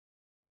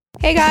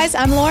Hey guys,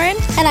 I'm Lauren.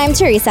 And I'm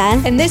Teresa.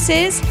 And this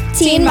is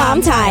Teen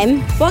Mom Time.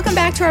 Welcome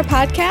back to our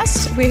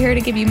podcast. We're here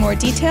to give you more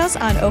details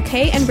on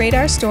OK and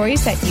Radar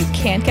stories that you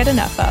can't get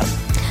enough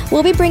of.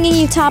 We'll be bringing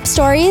you top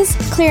stories,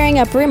 clearing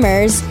up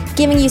rumors,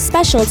 giving you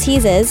special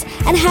teases,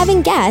 and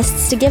having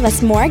guests to give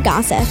us more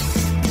gossip.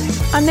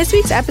 On this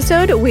week's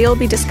episode, we'll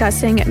be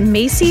discussing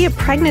Maci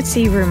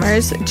pregnancy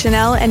rumors,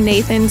 Jenelle and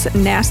Nathan's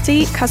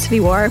nasty custody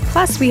war,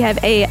 plus we have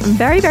a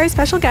very, very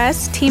special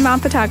guest, Teen Mom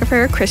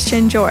photographer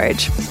Christian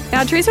George.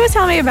 Now, Teresa was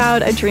telling me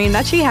about a dream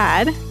that she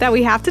had that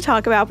we have to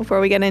talk about before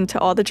we get into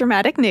all the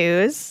dramatic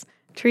news.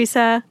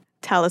 Teresa,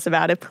 tell us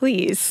about it,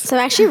 please. So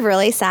I'm actually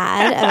really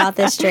sad about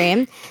this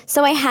dream.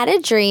 So I had a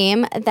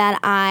dream that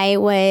I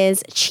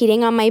was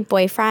cheating on my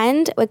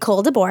boyfriend with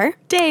Cole DeBoer.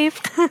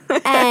 Dave.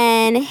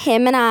 And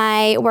him and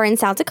I were in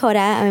South Dakota,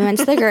 and we went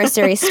to the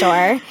grocery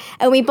store,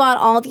 and we bought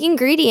all the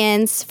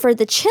ingredients for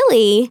the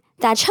chili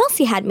that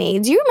Chelsea had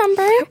made. Do you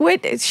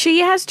remember? She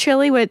has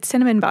chili with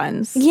cinnamon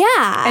buns.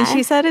 Yeah. And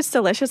she said it's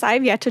delicious. I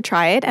have yet to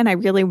try it, and I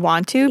really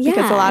want to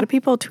because a lot of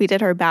people tweeted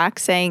her back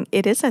saying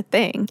it is a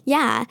thing.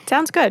 Yeah.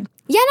 Sounds good.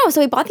 Yeah, no, so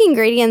we bought the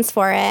ingredients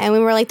for it, and we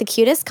were like the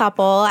cutest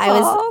couple. I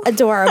was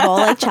adorable,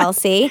 like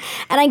Chelsea.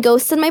 And I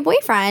ghosted my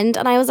boyfriend,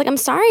 and I was like, I'm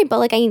sorry, but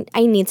like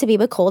I need to be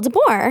with Cole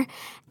DeBoer.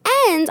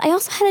 And I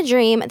also had a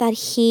dream that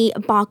he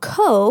bought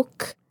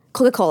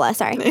Coca-Cola,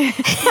 sorry.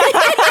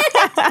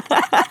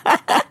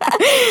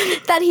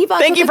 That he bought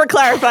Thank you for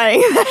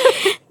clarifying.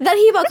 That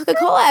he bought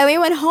Coca-Cola, and we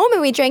went home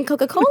and we drank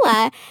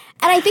Coca-Cola.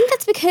 And I think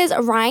that's because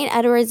Ryan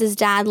Edwards'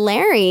 dad,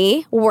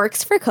 Larry,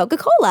 works for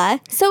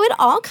Coca-Cola. So it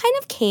all kind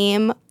of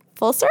came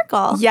full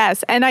circle.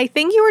 Yes, and I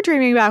think you were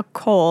dreaming about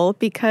Cole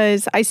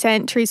because I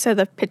sent Teresa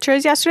the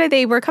pictures yesterday.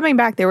 They were coming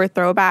back. They were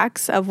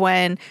throwbacks of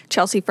when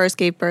Chelsea first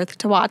gave birth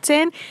to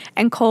Watson,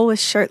 and Cole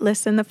was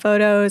shirtless in the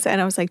photos.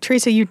 And I was like,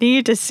 Teresa, you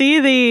need to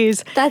see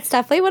these. That's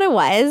definitely what it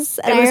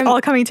was. And it was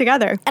all coming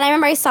together. And I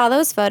remember I saw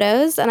those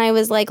photos, and I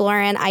was like,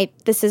 Lauren,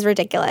 this is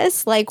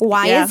ridiculous. Like,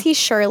 why is he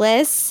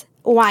shirtless?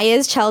 Why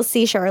is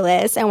Chelsea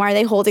shirtless? And why are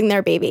they holding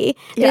their baby?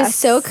 It is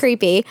so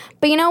creepy.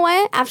 But you know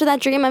what? After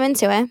that dream, I'm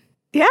into it.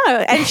 Yeah,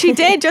 and she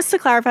did, just to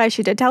clarify,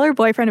 she did tell her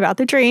boyfriend about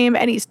the dream,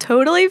 and he's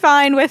totally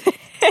fine with it.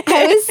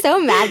 I was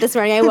so mad this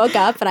morning. I woke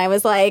up and I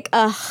was like,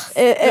 ugh,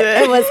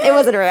 it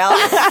wasn't real.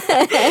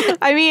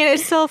 I mean,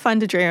 it's still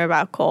fun to dream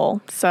about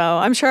Cole. So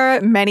I'm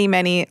sure many,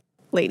 many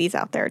ladies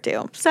out there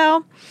do.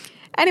 So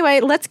anyway,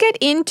 let's get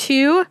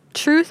into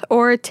Truth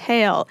or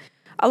Tale.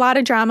 A lot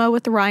of drama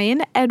with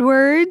Ryan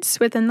Edwards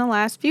within the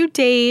last few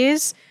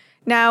days.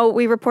 Now,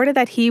 we reported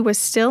that he was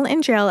still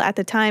in jail at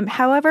the time.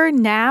 However,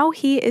 now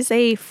he is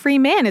a free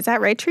man. Is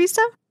that right,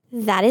 Teresa?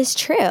 That is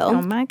true.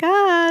 Oh, my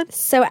God.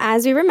 So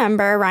as we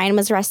remember, Ryan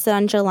was arrested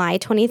on July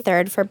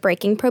 23rd for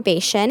breaking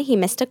probation. He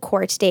missed a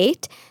court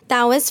date.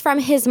 That was from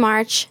his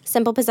March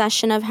simple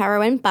possession of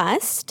heroin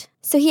bust.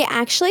 So he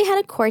actually had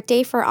a court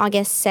date for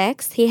August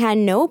 6th. He had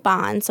no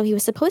bond, so he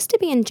was supposed to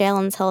be in jail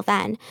until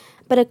then.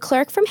 But a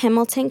clerk from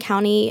Hamilton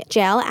County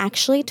Jail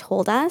actually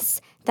told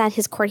us that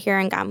his court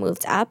hearing got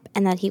moved up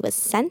and that he was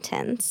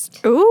sentenced.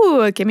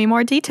 Ooh, give me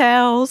more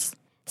details.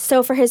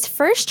 So for his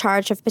first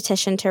charge of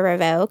petition to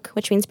revoke,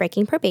 which means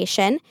breaking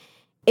probation,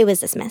 it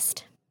was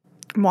dismissed.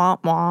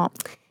 Womp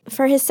womp.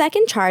 For his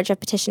second charge of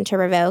petition to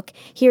revoke,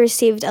 he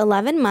received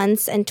 11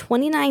 months and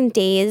 29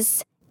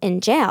 days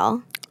in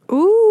jail.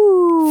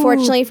 Ooh.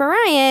 Fortunately for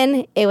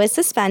Ryan, it was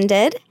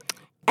suspended.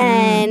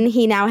 And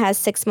he now has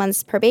 6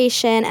 months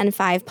probation and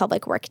 5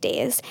 public work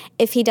days.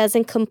 If he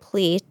doesn't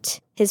complete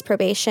his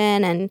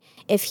probation and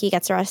if he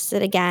gets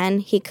arrested again,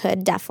 he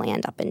could definitely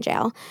end up in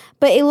jail.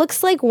 But it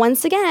looks like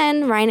once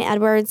again, Ryan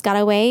Edwards got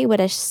away with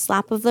a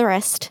slap of the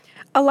wrist.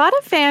 A lot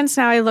of fans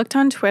now, I looked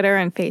on Twitter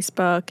and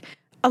Facebook,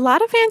 a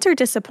lot of fans are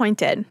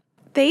disappointed.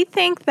 They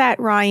think that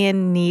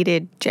Ryan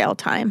needed jail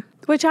time,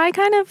 which I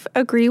kind of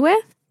agree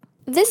with.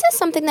 This is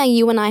something that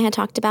you and I had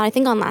talked about, I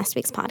think, on last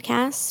week's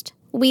podcast.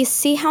 We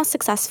see how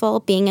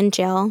successful being in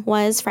jail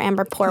was for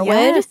Amber Porwood.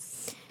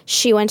 Yes.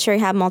 She went to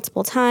rehab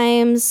multiple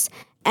times,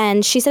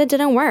 and she said it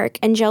didn't work,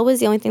 and jail was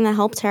the only thing that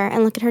helped her.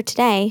 And look at her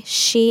today.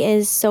 She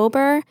is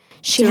sober.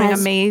 She doing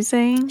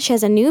amazing. She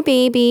has a new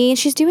baby.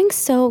 She's doing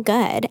so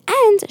good.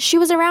 And she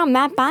was around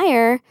Matt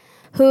Byer,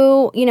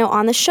 who, you know,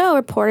 on the show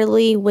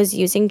reportedly was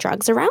using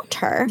drugs around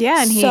her.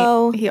 Yeah, and he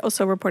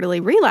also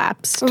reportedly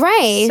relapsed.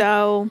 Right.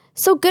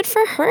 So good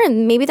for her.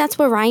 Maybe that's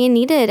what Ryan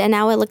needed. And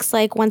now it looks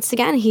like, once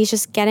again, he's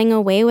just getting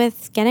away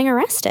with getting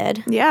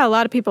arrested. Yeah, a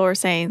lot of people were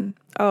saying,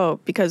 oh,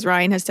 because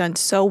Ryan has done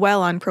so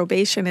well on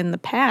probation in the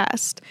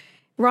past.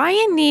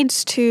 Ryan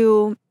needs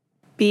to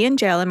be in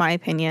jail, in my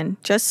opinion,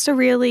 just to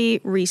really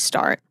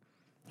restart.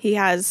 He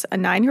has a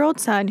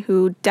 9-year-old son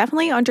who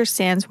definitely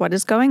understands what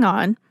is going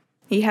on.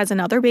 He has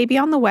another baby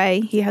on the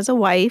way. He has a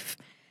wife.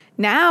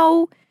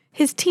 Now,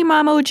 his Teen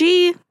Mom OG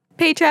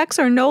paychecks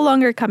are no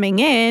longer coming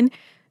in.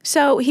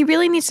 So he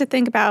really needs to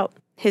think about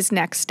his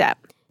next step.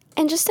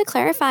 And just to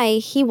clarify,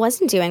 he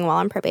wasn't doing well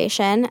on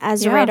probation.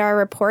 As Radar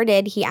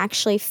reported, he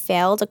actually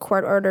failed a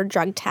court-ordered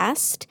drug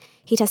test.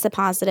 He tested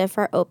positive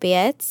for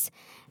opiates,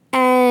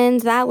 and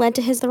that led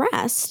to his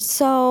arrest.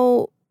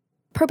 So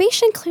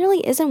probation clearly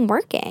isn't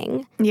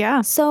working.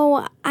 Yeah.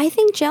 So I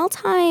think jail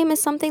time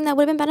is something that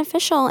would have been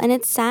beneficial. And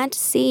it's sad to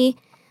see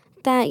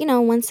that,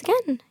 once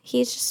again,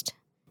 he's just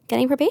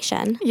getting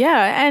probation.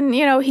 Yeah. And,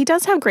 he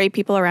does have great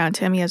people around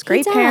him. He has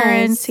great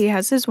parents. He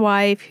has his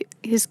wife,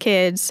 his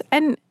kids.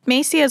 And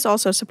Maci has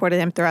also supported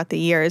him throughout the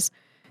years.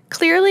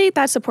 Clearly,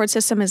 that support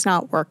system is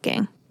not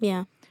working.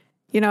 Yeah.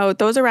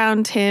 Those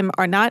around him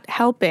are not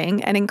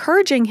helping and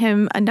encouraging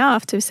him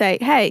enough to say,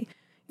 hey,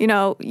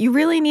 you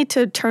really need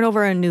to turn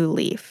over a new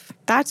leaf.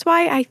 That's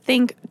why I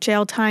think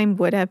jail time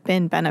would have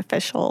been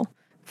beneficial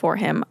for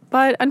him.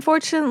 But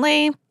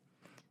unfortunately,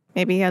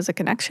 maybe he has a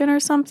connection or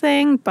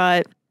something,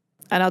 but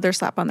another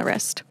slap on the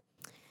wrist.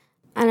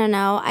 I don't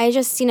know. I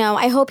just,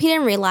 I hope he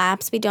didn't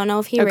relapse. We don't know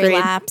if he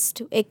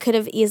relapsed. It could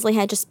have easily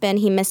had just been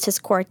he missed his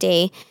court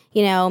date.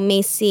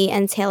 Maci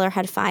and Taylor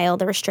had filed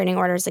the restraining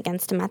orders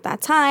against him at that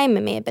time.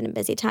 It may have been a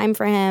busy time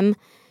for him.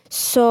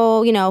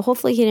 So,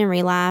 hopefully he didn't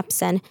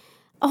relapse. And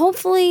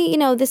hopefully,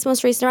 this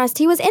most recent arrest,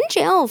 he was in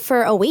jail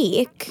for a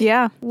week.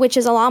 Yeah. Which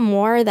is a lot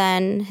more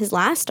than his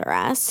last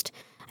arrest.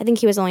 I think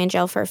he was only in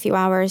jail for a few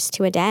hours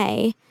to a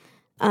day.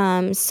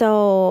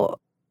 So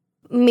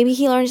maybe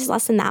he learned his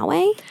lesson that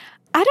way?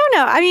 I don't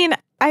know. I mean,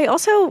 I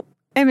also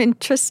am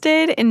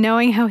interested in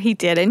knowing how he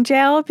did in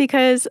jail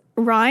because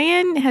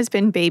Ryan has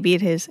been babied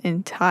his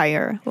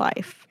entire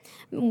life.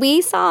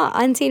 We saw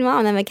on Teen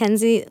Mom that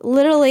Mackenzie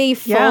literally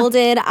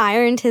folded,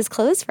 ironed his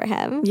clothes for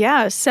him.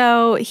 Yeah,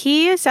 so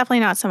he is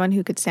definitely not someone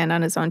who could stand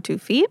on his own 2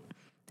 feet.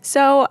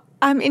 So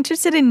I'm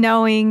interested in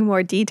knowing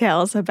more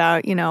details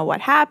about,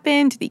 what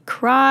happened. Did he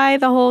cry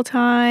the whole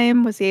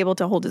time? Was he able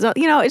to hold his own?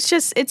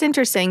 It's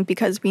interesting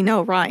because we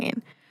know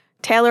Ryan.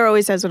 Taylor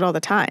always does it all the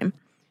time.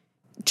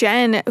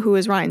 Jen, who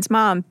is Ryan's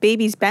mom,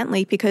 babies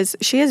Bentley because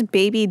she has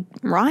babied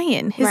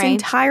Ryan his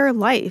entire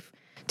life.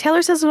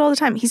 Taylor says it all the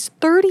time. He's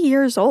 30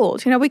 years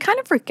old. We kind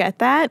of forget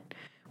that.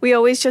 We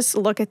always just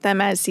look at them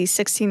as these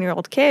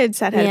 16-year-old kids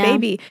that had a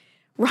baby.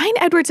 Ryan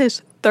Edwards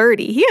is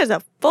 30. He has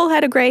a full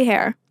head of gray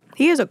hair.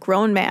 He is a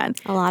grown man.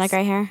 A lot of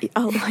gray hair.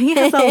 Oh, he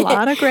has a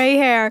lot of gray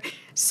hair.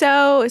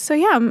 So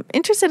yeah, I'm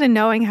interested in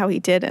knowing how he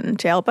did in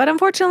jail. But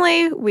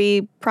unfortunately,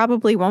 we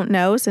probably won't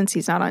know since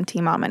he's not on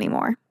Teen Mom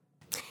anymore.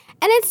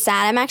 And it's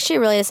sad. I'm actually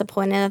really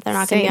disappointed that they're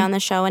not going to be on the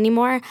show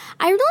anymore.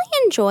 I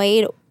really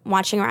enjoyed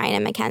watching Ryan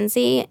and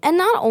Mackenzie. And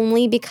not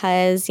only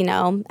because,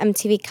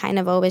 MTV kind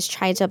of always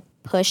tried to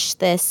push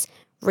this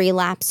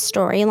relapse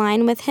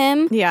storyline with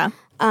him. Yeah.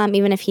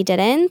 Even if he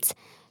didn't.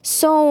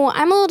 So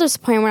I'm a little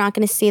disappointed we're not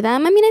going to see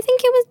them. I mean, I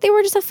think they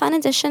were just a fun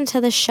addition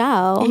to the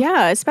show.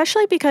 Yeah,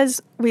 especially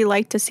because we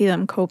like to see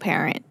them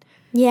co-parent.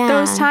 Yeah.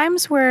 Those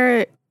times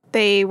where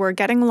they were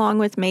getting along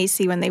with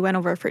Maci when they went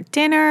over for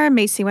dinner,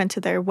 Maci went to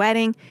their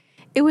wedding.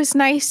 It was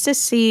nice to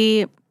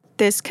see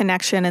this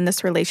connection and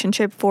this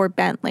relationship for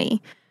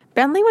Bentley.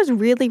 Bentley was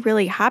really,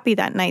 really happy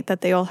that night that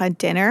they all had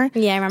dinner.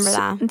 Yeah, I remember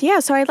that. Yeah,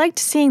 so I liked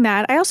seeing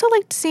that. I also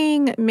liked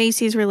seeing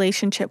Maci's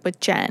relationship with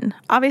Jen.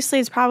 Obviously,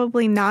 it's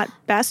probably not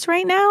best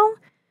right now.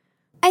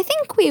 I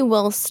think we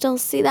will still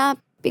see that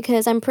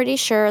because I'm pretty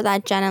sure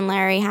that Jen and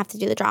Larry have to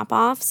do the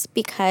drop-offs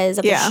because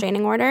of the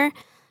restraining order.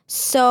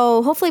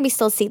 So hopefully we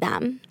still see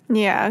them.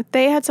 Yeah,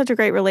 they had such a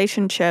great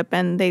relationship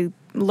and they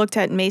looked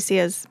at Maci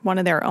as one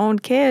of their own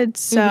kids.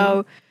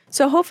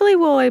 So hopefully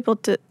we'll be able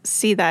to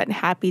see that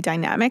happy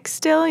dynamic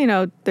still.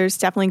 There's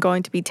definitely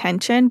going to be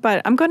tension,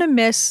 but I'm going to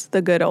miss the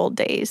good old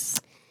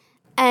days.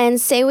 And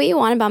say what you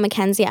want about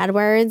Mackenzie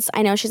Edwards.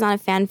 I know she's not a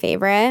fan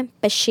favorite,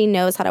 but she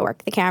knows how to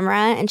work the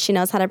camera and she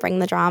knows how to bring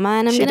the drama,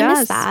 and I'm going to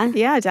miss that.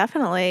 Yeah,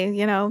 definitely.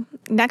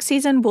 Next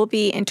season will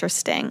be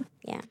interesting.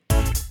 Yeah.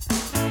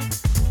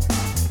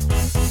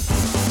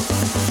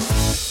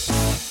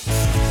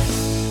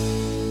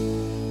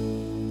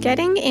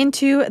 Getting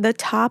into the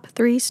top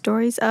 3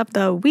 stories of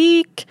the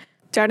week,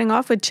 starting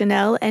off with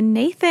Jenelle and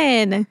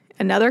Nathan.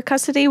 Another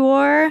custody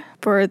war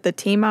for the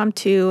Teen Mom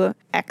 2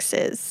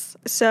 exes.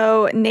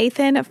 So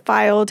Nathan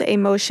filed a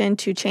motion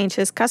to change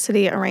his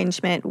custody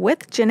arrangement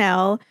with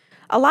Jenelle.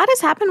 A lot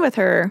has happened with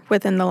her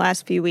within the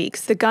last few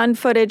weeks. The gun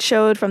footage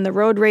showed from the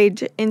road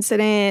rage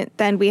incident.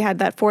 Then we had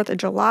that 4th of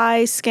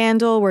July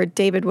scandal where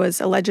David was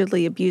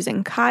allegedly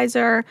abusing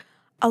Kaiser.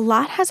 A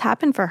lot has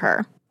happened for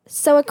her.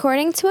 So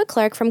according to a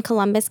clerk from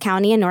Columbus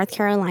County in North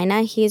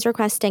Carolina, he's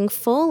requesting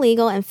full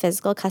legal and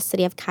physical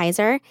custody of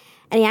Kaiser,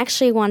 and he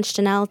actually wants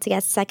Jenelle to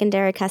get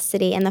secondary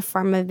custody in the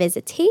form of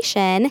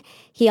visitation.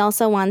 He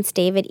also wants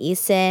David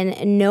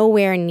Eason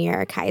nowhere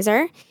near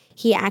Kaiser.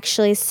 He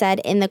actually said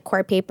in the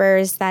court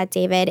papers that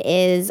David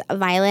is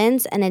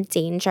violent and a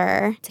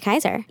danger to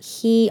Kaiser.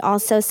 He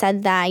also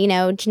said that,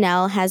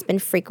 Jenelle has been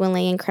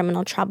frequently in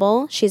criminal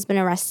trouble. She's been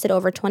arrested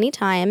over 20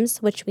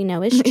 times, which we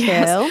know is true.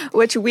 Yes,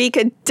 which we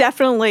could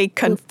definitely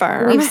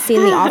confirm. We've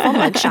seen the awful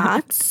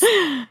mugshots.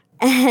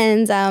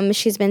 And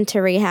she's been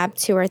to rehab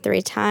 2 or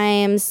 3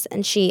 times.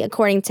 And she,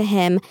 according to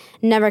him,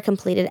 never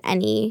completed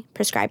any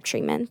prescribed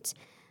treatment.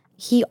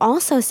 He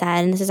also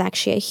said, and this is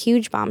actually a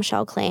huge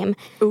bombshell claim,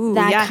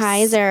 that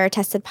Kaiser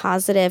tested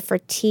positive for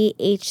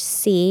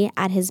THC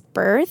at his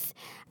birth.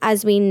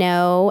 As we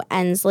know,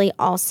 Ensley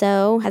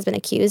also has been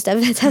accused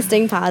of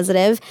testing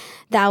positive.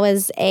 That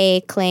was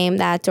a claim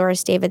that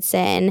Doris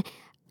Davidson,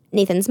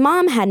 Nathan's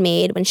mom, had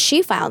made when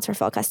she filed for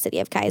full custody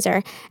of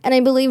Kaiser. And I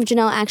believe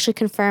Jenelle actually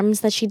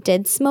confirms that she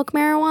did smoke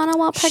marijuana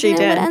while pregnant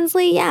with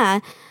Ensley. Yeah.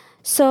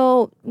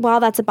 So while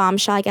that's a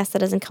bombshell, I guess that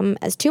doesn't come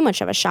as too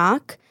much of a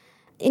shock.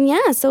 And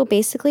yeah, so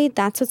basically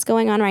that's what's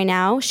going on right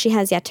now. She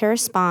has yet to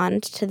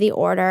respond to the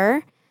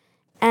order.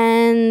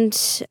 And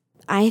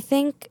I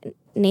think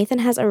Nathan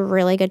has a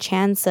really good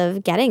chance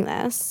of getting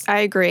this. I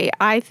agree.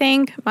 I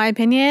think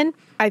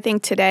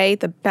today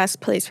the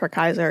best place for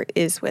Kaiser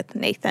is with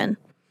Nathan.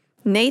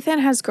 Nathan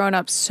has grown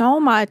up so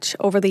much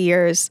over the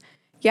years.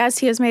 Yes,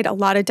 he has made a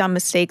lot of dumb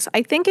mistakes.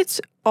 I think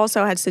it's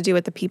also has to do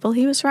with the people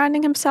he was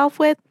surrounding himself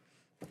with.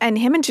 And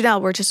him and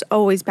Jenelle were just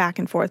always back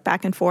and forth.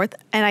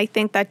 And I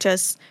think that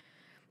just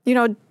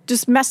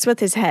messed with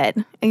his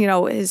head,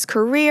 and, his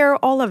career,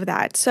 all of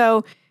that.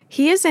 So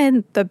he is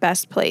in the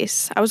best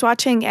place. I was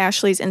watching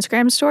Ashley's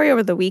Instagram story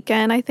over the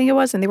weekend, I think it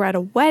was, and they were at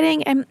a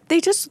wedding, and they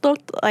just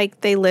looked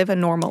like they live a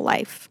normal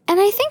life. And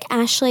I think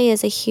Ashley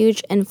is a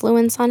huge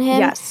influence on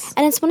him. Yes.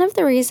 And it's one of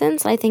the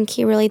reasons I think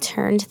he really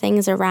turned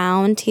things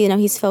around.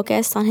 He's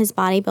focused on his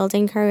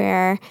bodybuilding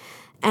career,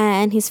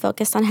 and he's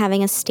focused on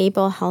having a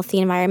stable, healthy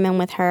environment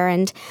with her.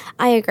 And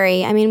I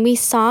agree. I mean, we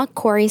saw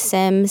Corey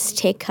Sims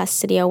take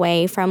custody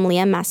away from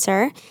Liam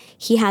Messer.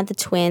 He had the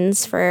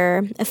twins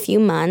for a few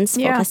months,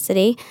 full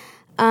custody.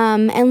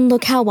 And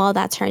look how well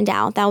that turned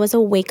out. That was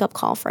a wake-up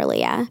call for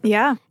Leah.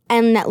 Yeah.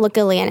 And look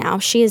at Leah now.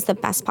 She is the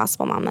best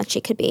possible mom that she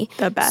could be.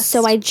 The best.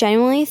 So I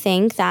genuinely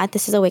think that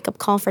this is a wake-up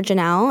call for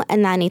Jenelle,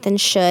 and that Nathan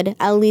should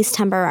at least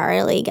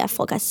temporarily get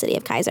full custody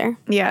of Kaiser.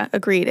 Yeah,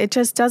 agreed. It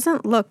just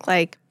doesn't look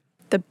like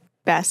the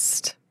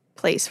best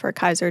place for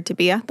Kaiser to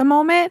be at the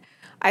moment.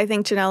 I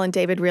think Jenelle and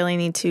David really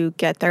need to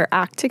get their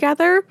act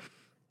together.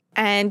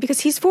 And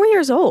because he's 4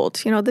 years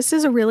old, this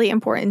is a really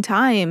important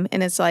time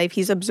in his life.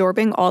 He's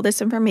absorbing all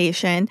this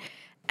information.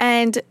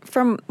 And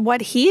from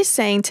what he's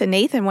saying to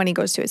Nathan when he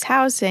goes to his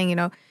house, saying,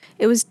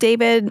 it was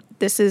David,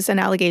 this is an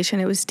allegation,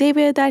 it was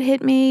David that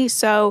hit me.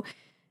 So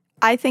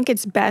I think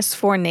it's best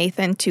for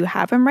Nathan to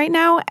have him right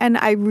now. And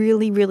I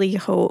really, really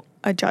hope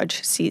a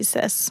judge sees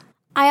this.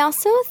 I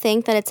also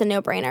think that it's a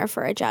no-brainer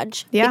for a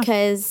judge. Yeah.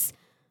 Because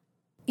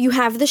you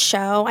have the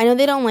show. I know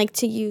they don't like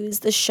to use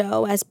the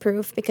show as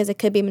proof because it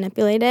could be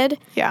manipulated.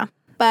 Yeah.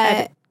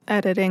 But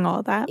editing,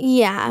 all that.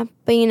 Yeah.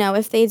 But,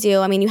 if they do,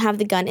 you have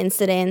the gun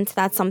incident.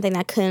 That's something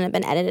that couldn't have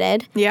been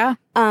edited. Yeah.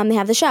 They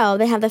have the show.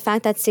 They have the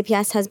fact that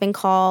CPS has been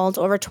called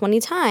over 20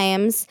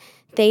 times.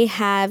 They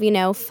have,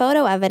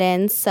 photo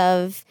evidence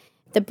of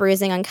the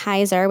bruising on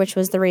Kaiser, which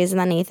was the reason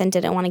that Nathan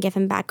didn't want to give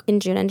him back in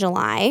June and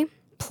July.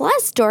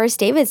 Plus Doris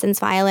Davidson's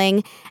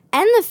filing,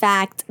 and the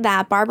fact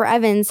that Barbara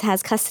Evans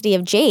has custody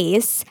of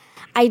Jace.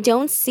 I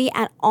don't see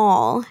at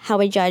all how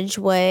a judge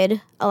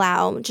would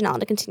allow Jenelle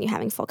to continue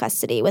having full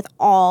custody with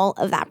all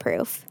of that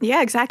proof.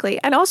 Yeah, exactly.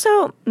 And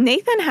also,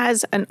 Nathan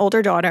has an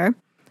older daughter.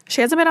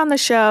 She hasn't been on the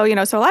show,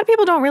 so a lot of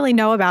people don't really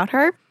know about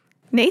her.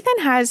 Nathan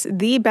has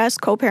the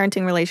best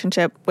co-parenting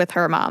relationship with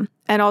her mom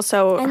and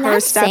also and her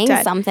that's stepdad.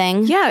 Saying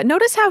something. Yeah,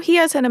 notice how he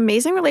has an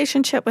amazing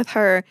relationship with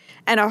her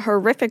and a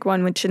horrific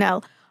one with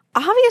Jenelle.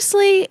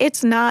 Obviously,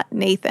 it's not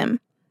Nathan.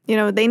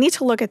 They need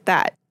to look at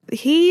that.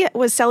 He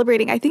was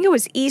celebrating, I think it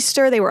was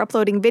Easter. They were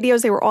uploading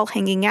videos. They were all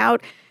hanging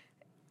out.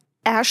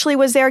 Ashley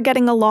was there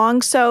getting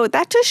along. So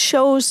that just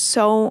shows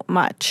so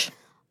much.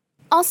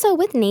 Also,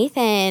 with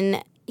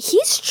Nathan,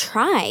 he's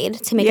tried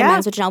to make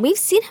amends with Jenelle. We've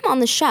seen him on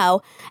the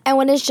show. And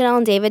what does Jenelle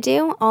and David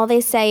do? All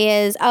they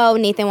say is, oh,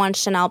 Nathan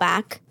wants Jenelle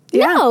back.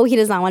 Yeah. No, he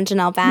does not want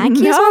Jenelle back.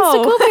 He just wants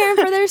to co-parent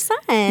for their son.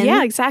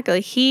 Yeah, exactly.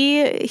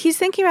 He's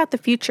thinking about the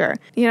future,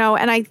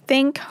 and I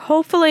think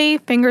hopefully,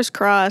 fingers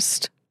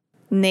crossed,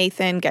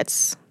 Nathan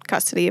gets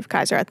custody of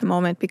Kaiser at the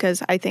moment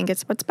because I think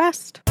it's what's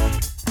best.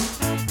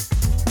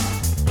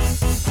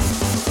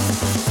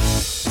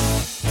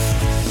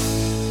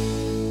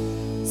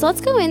 So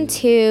let's go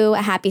into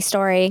a happy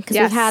story because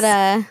we've had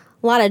a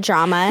lot of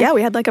drama. Yeah,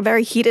 we had a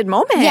very heated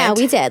moment. Yeah,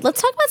 we did. Let's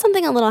talk about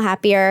something a little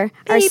happier.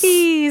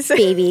 Babies.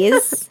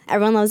 Babies.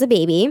 Everyone loves a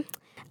baby.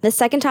 The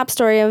second top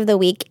story of the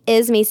week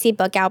is Maci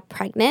Bookout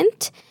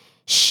pregnant.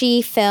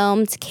 She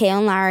filmed Kale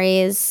and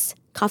Larry's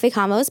Coffee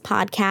Combos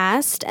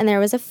podcast, and there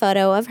was a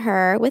photo of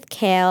her with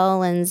Kale,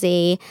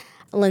 Lindsay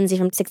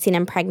from 16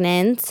 and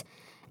Pregnant.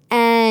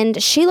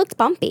 And she looked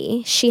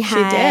bumpy. She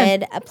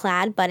had a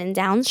plaid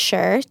button-down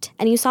shirt,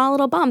 and you saw a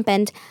little bump.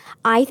 And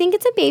I think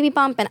it's a baby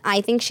bump, and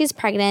I think she's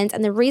pregnant.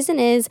 And the reason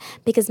is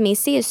because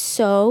Maci is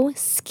so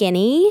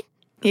skinny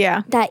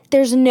that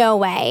there's no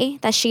way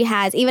that she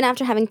has, even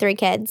after having 3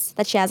 kids,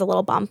 that she has a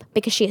little bump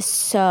because she is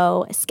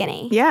so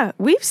skinny. Yeah,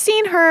 we've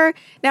seen her.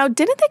 Now,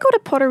 didn't they go to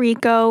Puerto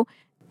Rico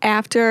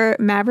after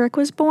Maverick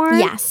was born?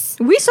 Yes.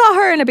 We saw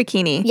her in a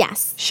bikini.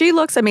 Yes. She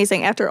looks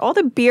amazing. After all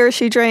the beer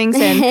she drinks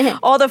and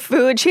all the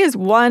food, she is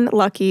one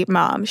lucky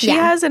mom. She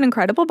has an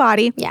incredible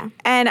body. Yeah.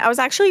 And I was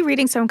actually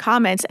reading some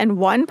comments, and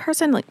one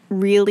person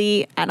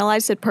really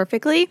analyzed it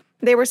perfectly.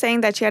 They were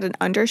saying that she had an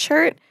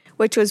undershirt,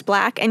 which was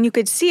black, and you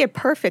could see it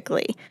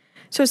perfectly.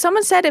 So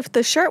someone said if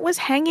the shirt was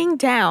hanging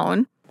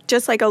down,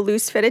 just like a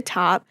loose fitted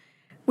top,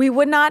 we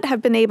would not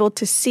have been able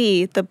to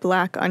see the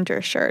black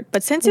undershirt.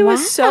 But since it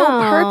was so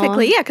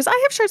perfectly, because I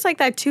have shirts like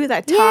that too,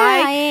 that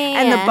tie,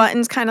 and the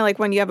buttons kind of like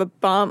when you have a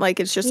bump, like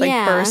it's just like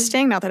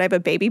bursting. Not that I have a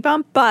baby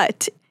bump,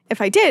 but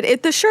if I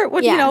did, the shirt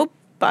would,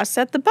 bust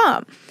at the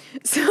bump.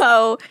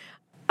 So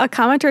a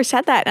commenter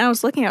said that, and I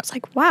was looking, I was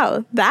like,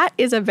 wow, that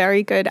is a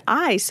very good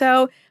eye.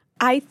 So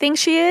I think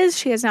she is.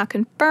 She has not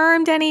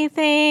confirmed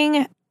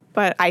anything,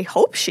 but I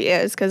hope she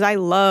is because I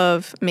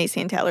love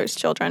Maci and Taylor's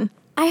children.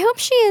 I hope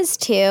she is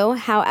too.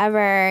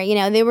 However,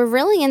 they were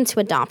really into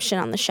adoption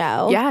on the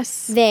show.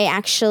 Yes. They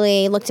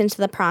actually looked into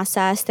the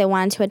process. They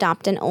wanted to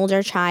adopt an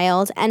older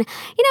child. And,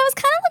 I was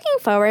kind of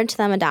looking forward to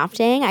them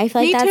adopting. I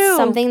feel like that's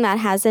something that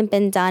hasn't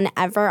been done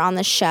ever on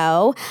the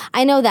show.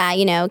 I know that,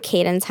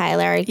 Kate and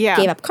Tyler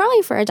gave up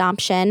Carly for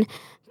adoption,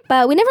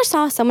 but we never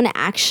saw someone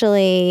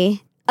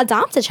actually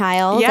adopt a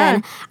child. Yeah.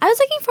 And I was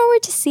looking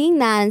forward to seeing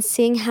that and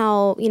seeing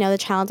how, the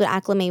child would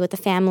acclimate with the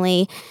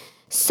family.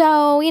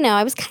 So,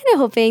 I was kind of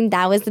hoping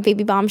that was the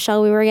baby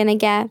bombshell we were going to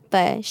get,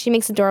 but she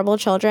makes adorable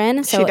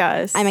children. So she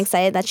does. I'm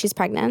excited that she's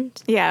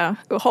pregnant. Yeah.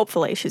 Well,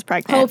 hopefully she's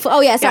pregnant.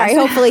 Yes.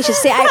 Hopefully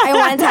she's... I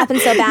want it to happen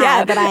so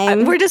bad,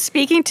 but we're just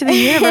speaking to the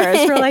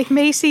universe. We're like,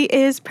 Maci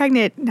is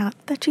pregnant. Not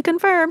that she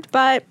confirmed,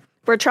 but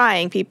we're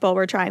trying, people.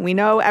 We're trying. We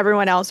know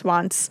everyone else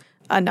wants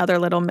another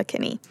little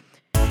McKinney.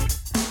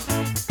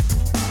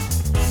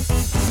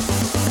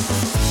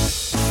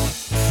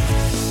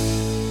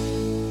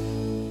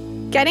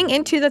 Getting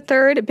into the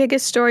third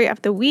biggest story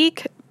of the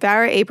week,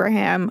 Farrah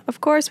Abraham.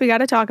 Of course, we got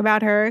to talk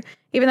about her.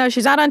 Even though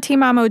she's not on Team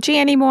Mom OG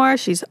anymore,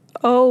 she's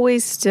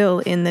always still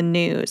in the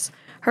news.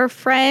 Her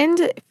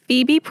friend,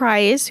 Phoebe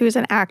Price, who is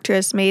an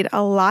actress, made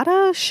a lot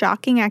of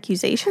shocking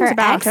accusations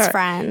about her. Her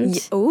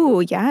ex-friend. Oh,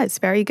 yes,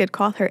 very good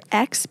call. Her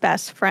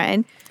ex-best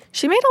friend.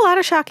 She made a lot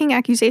of shocking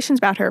accusations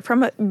about her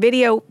from a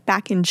video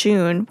back in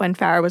June when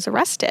Farrah was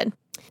arrested.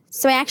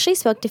 So I actually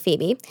spoke to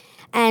Phoebe,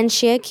 and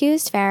she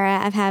accused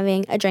Farrah of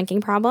having a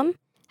drinking problem,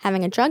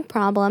 having a drug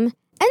problem,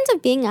 and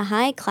of being a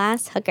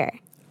high-class hooker.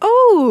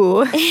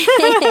 Oh,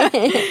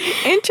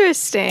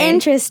 interesting.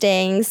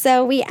 Interesting.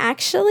 So we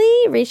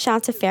actually reached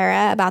out to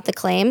Farrah about the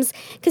claims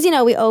because,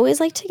 we always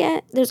like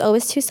to there's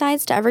always two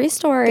sides to every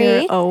story.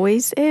 There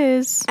always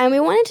is. And we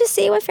wanted to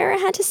see what Farrah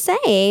had to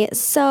say.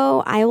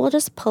 So I will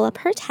just pull up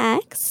her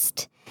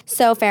text.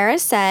 So Farrah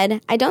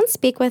said, "I don't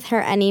speak with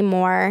her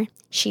anymore.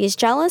 She is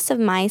jealous of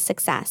my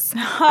success.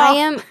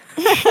 I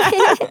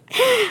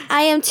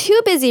am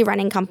too busy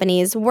running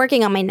companies,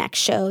 working on my next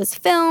shows,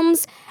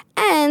 films,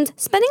 and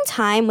spending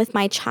time with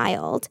my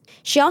child.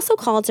 She also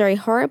called her a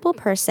horrible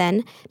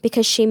person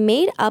because she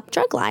made up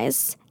drug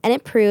lies, and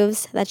it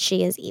proves that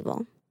she is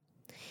evil.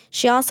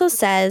 She also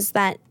says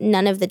that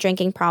none of the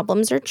drinking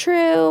problems are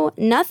true,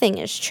 nothing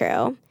is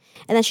true,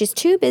 and that she's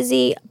too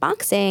busy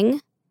boxing,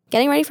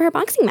 getting ready for her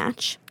boxing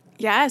match."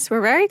 Yes, we're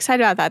very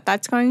excited about that.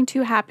 That's going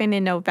to happen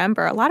in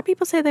November. A lot of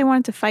people say they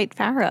wanted to fight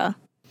Farrah.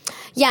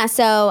 Yeah,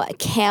 so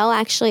Kale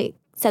actually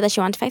said that she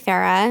wanted to fight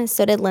Farrah.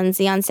 So did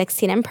Lindsay on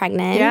 16 and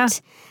Pregnant. Yeah.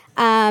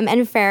 And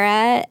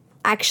Farrah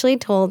actually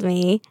told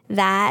me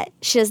that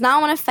she does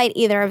not want to fight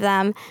either of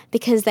them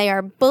because they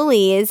are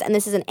bullies, and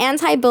this is an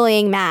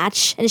anti-bullying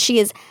match, and she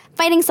is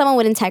fighting someone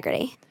with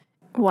integrity.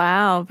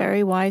 Wow,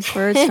 very wise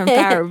words from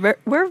Farrah.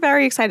 We're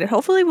very excited.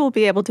 Hopefully we'll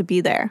be able to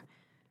be there.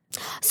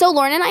 So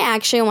Lauren and I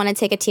actually want to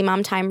take a Team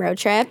Mom Time road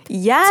trip to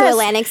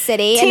Atlantic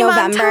City in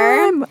November.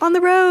 Team Mom Time on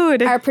the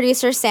road. Our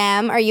producer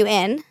Sam, are you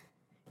in?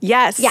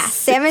 Yes. Yes,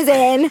 Sam is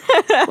in.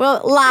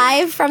 We'll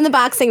live from the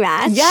boxing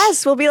match.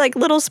 Yes, we'll be like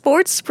little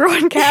sports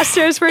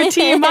broadcasters for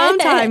Team Mom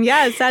Time.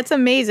 Yes, that's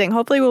amazing.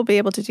 Hopefully we'll be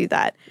able to do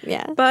that.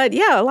 Yeah. But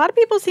yeah, a lot of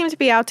people seem to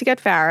be out to get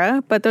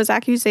Farrah, but those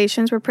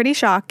accusations were pretty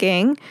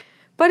shocking.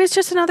 But it's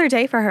just another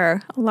day for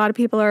her. A lot of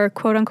people are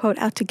quote unquote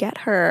out to get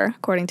her,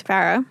 according to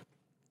Farrah.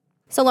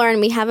 So, Lauren,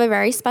 we have a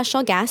very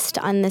special guest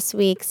on this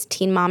week's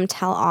Teen Mom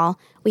Tell All.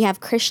 We have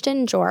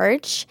Kristen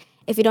George.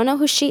 If you don't know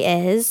who she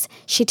is,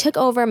 she took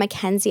over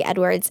Mackenzie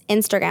Edwards'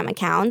 Instagram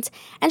account,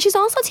 and she's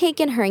also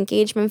taken her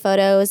engagement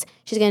photos.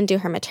 She's going to do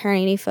her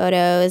maternity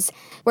photos.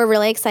 We're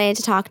really excited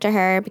to talk to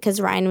her because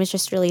Ryan was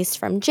just released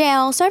from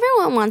jail, so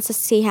everyone wants to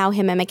see how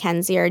him and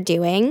Mackenzie are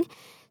doing.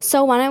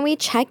 So why don't we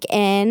check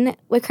in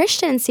with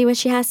Kristen and see what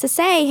she has to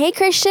say. Hey,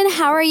 Kristen,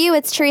 how are you?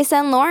 It's Teresa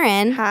and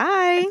Lauren.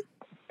 Hi.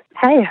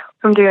 Hey,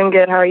 I'm doing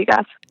good. How are you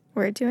guys?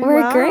 We're doing We're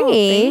well.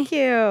 great. Thank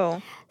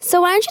you. So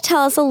why don't you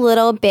tell us a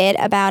little bit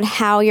about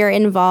how you're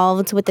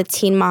involved with the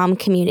Teen Mom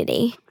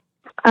community?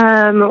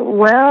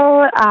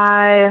 Well,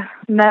 I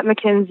met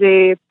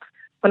Mackenzie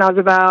when I was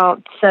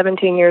about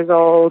 17 years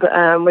old.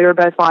 We were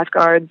both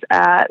lifeguards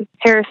at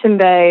Harrison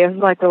Bay,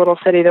 like the little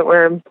city that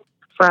we're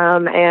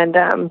from. And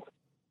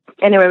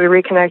anyway, we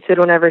reconnected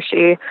whenever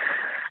she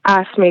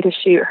asked me to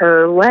shoot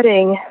her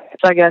wedding.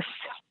 So I guess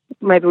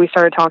maybe we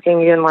started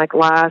talking again like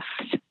last,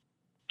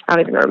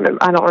 I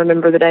don't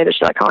remember the day that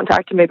she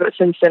contacted me, but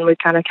since then we've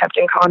kind of kept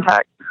in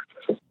contact.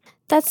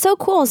 That's so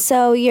cool.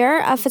 So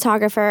you're a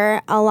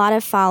photographer. A lot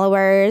of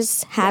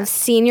followers have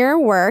seen your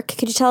work.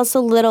 Could you tell us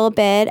a little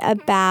bit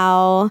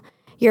about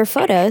your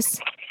photos?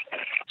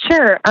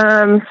 Sure.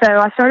 So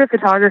I started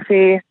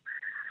photography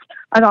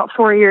about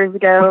 4 years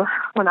ago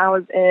when I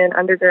was in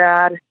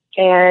undergrad.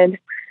 And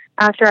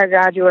after I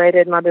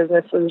graduated, my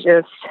business was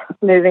just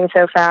moving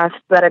so fast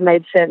that it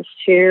made sense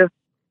to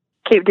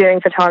keep doing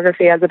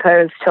photography as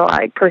opposed to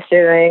like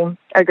pursuing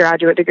a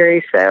graduate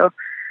degree. So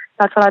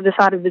that's what I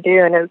decided to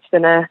do. And it's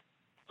been a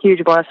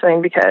huge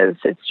blessing because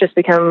it's just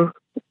become,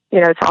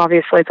 it's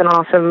an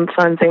awesome,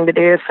 fun thing to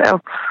do.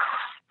 So,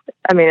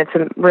 I mean, it's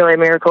really a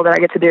miracle that I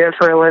get to do it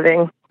for a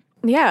living.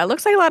 Yeah, it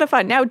looks like a lot of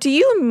fun. Now, do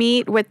you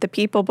meet with the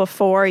people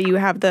before you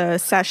have the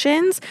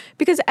sessions?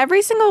 Because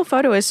every single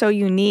photo is so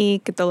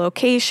unique, the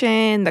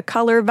location, the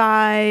color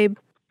vibe.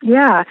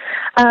 Yeah.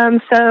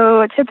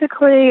 So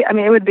typically, I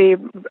mean, it would be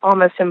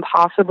almost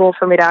impossible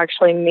for me to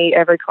actually meet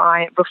every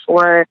client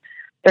before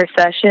their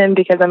session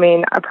because, I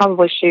mean, I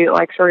probably shoot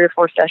like 3 or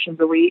 4 sessions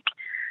a week.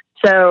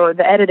 So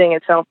the editing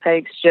itself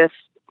takes just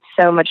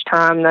so much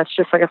time. That's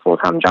just like a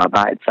full-time job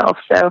by itself.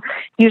 So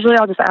usually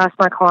I'll just ask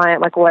my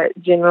client like what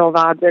general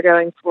vibes they're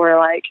going for,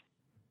 like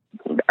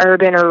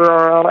urban or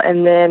rural,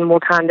 and then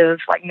we'll kind of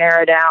like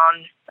narrow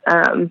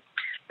down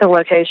the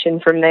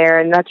location from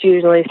there. And that's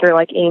usually through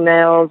like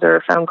emails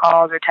or phone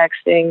calls or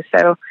texting.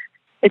 So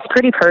it's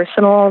pretty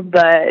personal,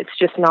 but it's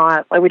just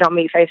not like we don't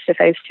meet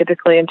face-to-face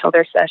typically until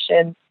their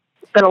session.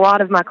 But a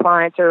lot of my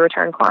clients are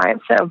return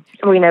clients, so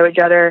we know each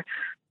other,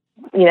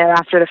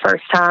 after the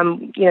first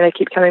time, they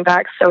keep coming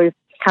back. So we've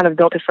kind of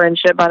built a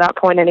friendship by that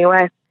point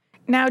anyway.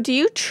 Now, do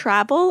you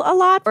travel a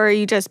lot or are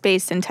you just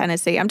based in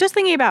Tennessee? I'm just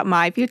thinking about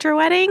my future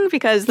wedding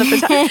because the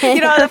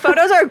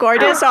photos are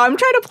gorgeous, so I'm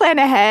trying to plan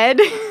ahead.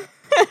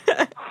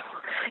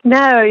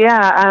 No,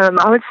 yeah.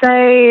 I would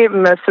say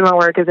most of my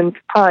work is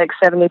probably like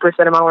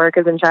 70% of my work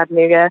is in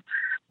Chattanooga,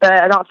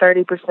 but about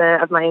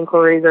 30% of my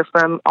inquiries are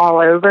from all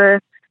over.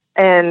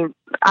 And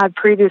I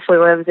previously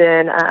lived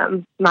in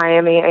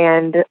Miami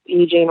and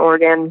Eugene,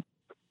 Oregon.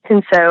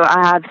 And so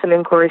I have some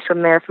inquiries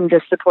from there from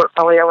just the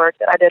portfolio work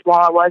that I did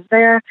while I was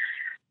there.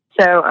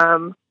 So,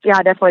 I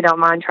definitely don't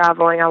mind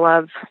traveling. I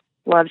love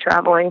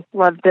traveling,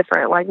 love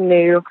different, like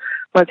new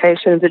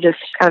locations. It just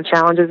kind of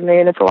challenges me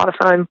and it's a lot of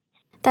fun.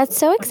 That's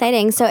so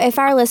exciting. So if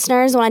our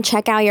listeners want to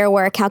check out your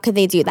work, how could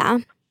they do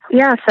that?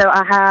 Yeah, so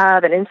I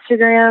have an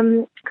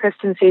Instagram,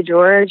 Kristen C.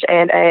 George,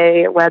 and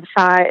a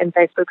website and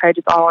Facebook page.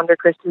 It's all under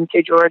Kristen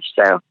C. George,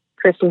 so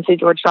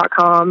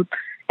KristenCGeorge.com.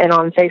 And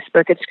on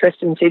Facebook, it's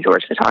Kristen C.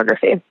 George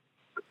Photography.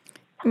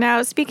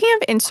 Now, speaking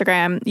of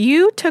Instagram,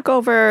 you took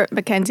over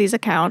Mackenzie's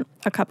account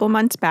a couple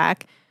months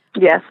back.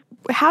 Yes.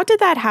 How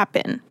did that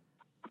happen?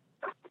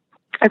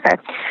 Okay.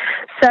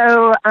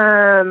 So,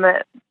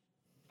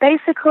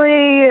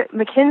 basically,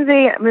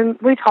 Mackenzie, I mean,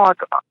 we talk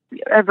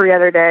every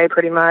other day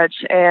pretty much,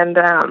 and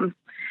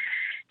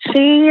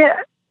she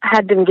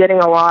had been getting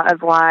a lot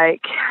of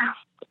like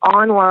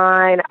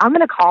online, I'm going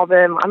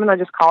to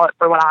just call it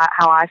for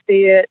how I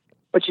see it,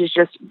 which is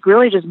just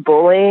really just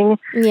bullying.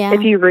 Yeah.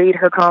 If you read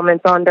her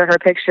comments under her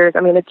pictures,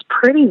 I mean, it's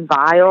pretty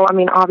vile. I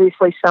mean,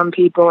 obviously some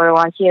people are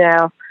like,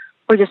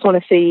 we just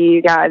want to see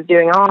you guys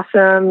doing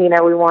awesome. We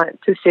want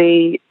to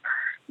see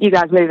you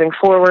guys moving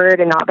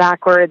forward and not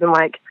backwards. And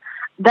like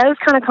those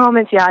kind of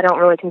comments, I don't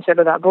really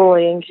consider that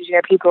bullying because,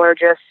 people are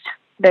just,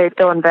 they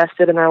feel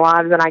invested in their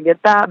lives and I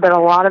get that. But a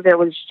lot of it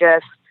was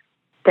just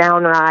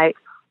downright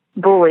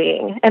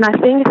bullying. And I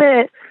think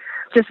that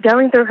just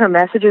going through her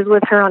messages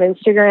with her on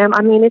Instagram,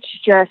 I mean, it's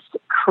just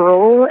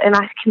cruel. And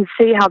I can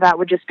see how that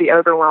would just be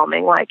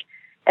overwhelming. Like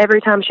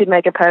every time she'd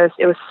make a post,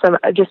 it was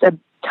just a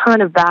ton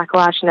of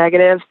backlash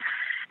negatives.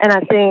 And I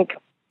think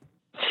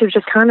she was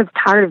just kind of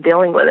tired of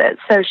dealing with it.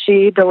 So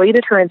she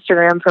deleted her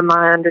Instagram from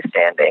my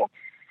understanding.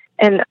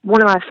 And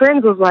one of my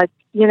friends was like,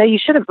 you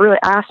should have really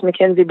asked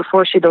Mackenzie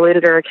before she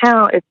deleted her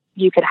account if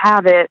you could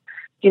have it,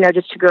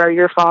 just to grow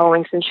your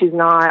following since she's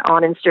not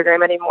on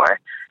Instagram anymore.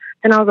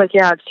 And I was like,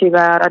 yeah, it's too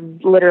bad. I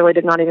literally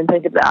did not even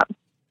think of that.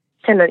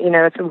 And,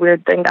 it's a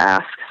weird thing to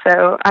ask.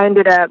 So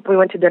we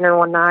went to dinner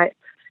one night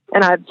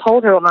and I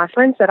told her what my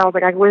friend said. I was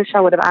like, I wish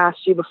I would have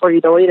asked you before you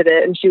deleted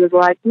it. And she was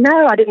like,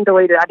 no, I didn't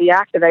delete it. I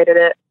deactivated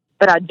it,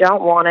 but I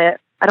don't want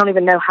it. I don't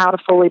even know how to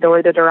fully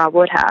delete it or I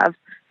would have.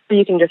 So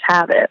you can just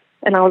have it.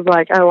 And I was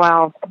like, oh,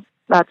 wow,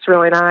 that's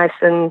really nice.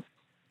 And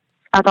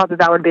I thought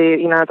that would be,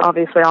 it's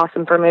obviously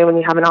awesome for me when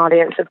you have an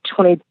audience of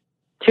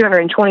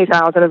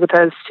 220,000 as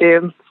opposed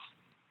to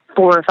 4,000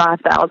 or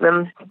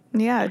 5,000.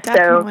 Yeah,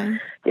 definitely.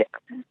 So,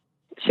 yeah,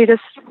 she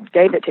just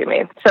gave it to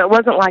me. So it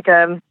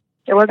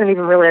wasn't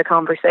even really a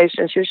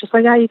conversation. She was just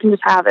like, yeah, you can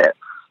just have it.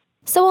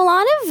 So a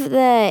lot of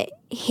the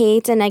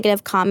hate and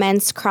negative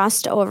comments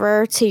crossed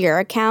over to your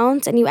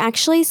account, and you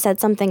actually said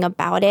something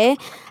about it.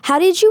 How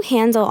did you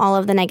handle all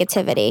of the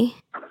negativity?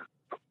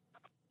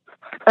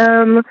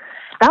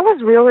 That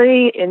was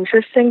really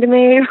interesting to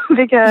me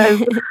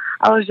because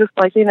I was just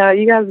like, you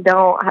guys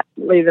don't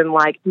even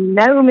like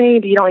know me.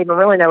 You don't even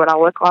really know what I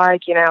look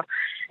like,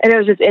 And it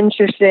was just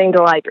interesting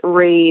to like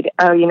read,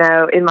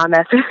 in my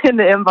message in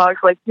the inbox,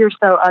 like, you're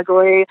so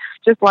ugly,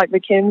 just like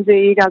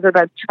Mackenzie, you guys are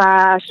both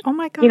trash. Oh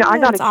my God, I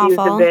got accused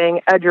of being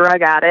a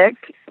drug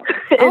addict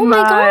in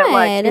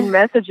in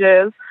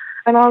messages.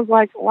 And I was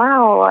like,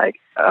 wow, like,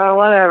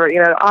 whatever,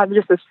 I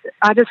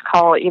just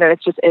call it,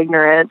 it's just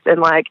ignorance.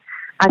 And like,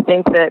 I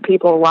think that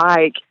people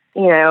like,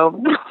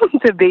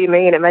 to be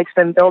mean, it makes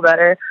them feel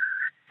better.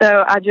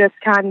 So I just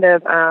kind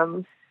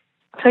of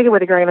take it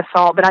with a grain of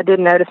salt, but I did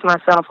notice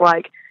myself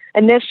like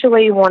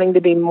initially wanting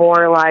to be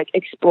more like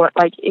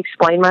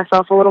explain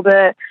myself a little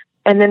bit,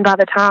 and then by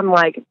the time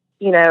like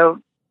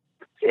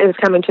it was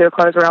coming to a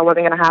close where I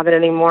wasn't going to have it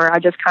anymore, I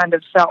just kind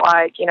of felt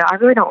like I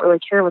really don't really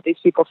care what these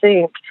people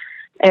think,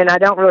 and I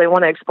don't really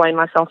want to explain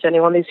myself to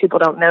anyone. These people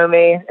don't know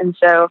me, and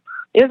so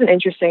it was an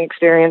interesting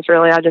experience.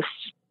 Really,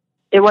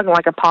 it wasn't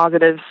like a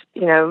positive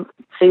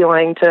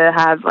feeling to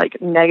have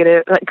like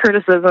negative like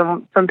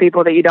criticism from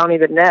people that you don't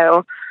even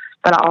know.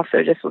 But I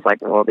also just was like,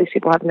 well, these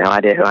people have no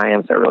idea who I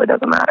am, so it really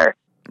doesn't matter.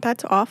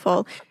 That's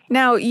awful.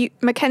 Now,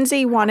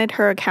 Mackenzie wanted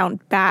her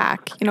account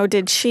back. Why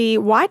did she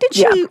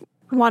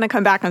want to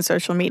come back on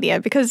social media?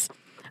 Because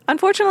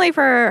unfortunately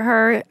for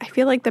her, I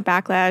feel like the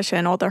backlash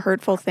and all the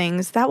hurtful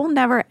things, that will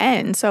never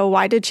end. So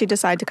why did she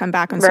decide to come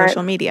back on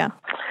social media?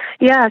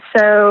 Yeah,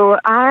 so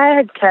I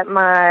had kept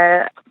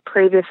my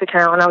previous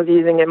account and I was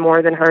using it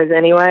more than hers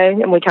anyway.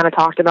 And we kind of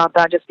talked about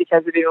that just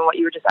because of even what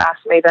you were just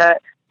asking me,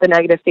 that the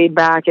negative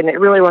feedback, and it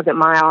really wasn't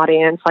my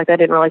audience. Like, I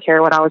didn't really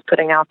care what I was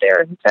putting out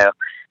there. And so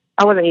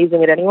I wasn't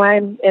using it anyway.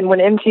 And when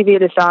MTV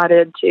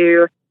decided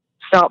to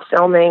stop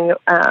filming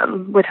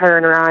with her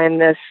and Ryan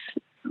this,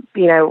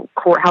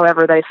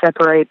 however they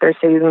separate their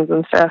seasons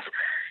and stuff,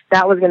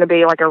 that was going to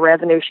be like a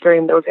revenue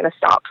stream that was going to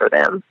stop for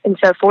them. And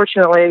so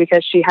fortunately,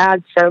 because she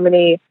had so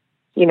many,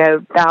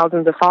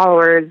 thousands of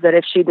followers, that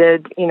if she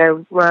did,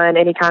 run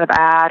any kind of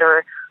ad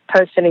or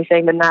post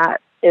anything, then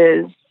that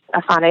is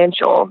a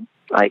financial,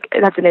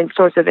 that's an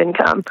source of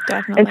income.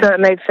 Definitely. And so it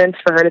made sense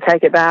for her to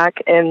take it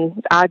back.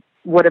 And I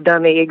would have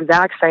done the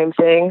exact same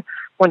thing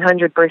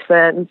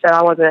 100%. And so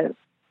I wasn't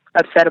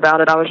upset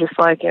about it. I was just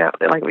like,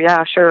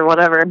 yeah, sure,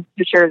 whatever.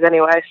 It's yours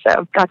anyway.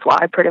 So that's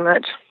why, pretty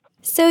much.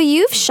 So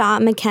you've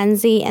shot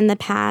Mackenzie in the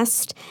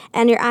past,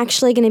 and you're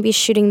actually going to be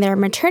shooting their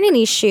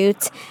maternity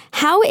shoot.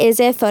 How is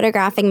it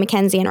photographing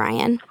Mackenzie and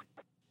Ryan?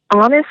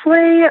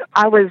 Honestly,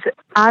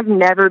 I've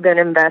never been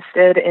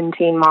invested in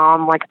Teen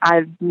Mom. Like,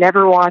 I've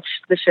never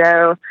watched the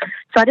show,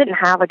 so I didn't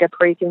have like a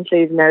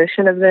preconceived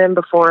notion of them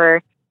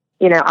before,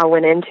 I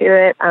went into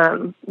it.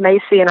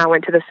 Maci and I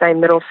went to the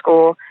same middle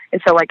school,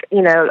 and so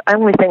the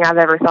only thing I've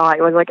ever thought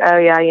was like, oh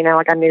yeah,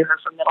 I knew her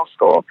from middle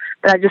school,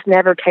 but I just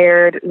never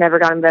cared, never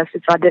got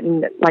invested, so I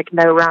didn't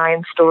know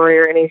Ryan's story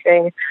or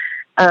anything.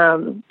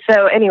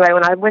 So anyway,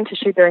 when I went to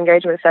shoot their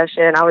engagement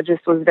session, I was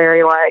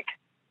very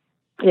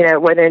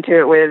went into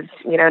it with,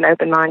 an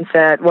open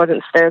mindset,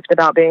 wasn't stoked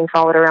about being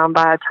followed around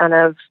by a ton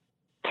of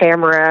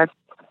cameras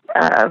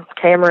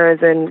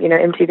and,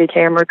 MTV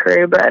camera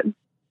crew. But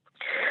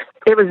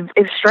it was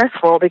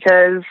stressful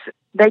because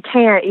they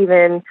couldn't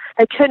even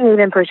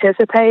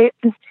participate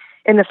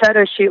in the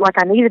photo shoot like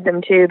I needed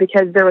them to,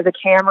 because there was a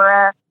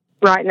camera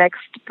right next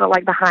to,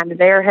 behind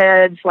their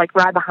heads,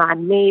 right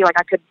behind me.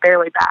 I could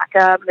barely back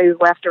up, move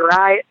left or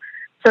right.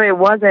 So it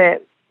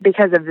wasn't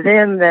because of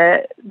them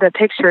that the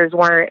pictures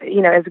weren't,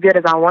 as good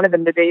as I wanted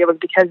them to be. It was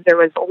because there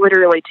was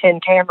literally 10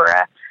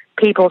 camera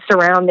people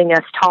surrounding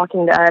us,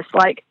 talking to us,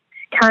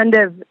 kind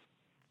of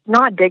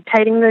not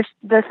dictating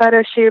the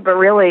photo shoot, but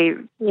really,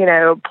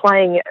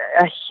 playing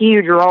a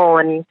huge role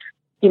in,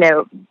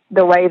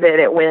 the way that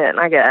it went,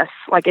 I guess.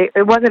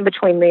 It wasn't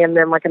between me and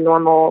them like a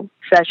normal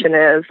session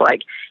is.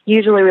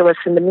 Usually we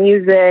listen to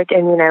music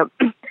and,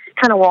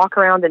 kind of walk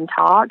around and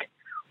talk.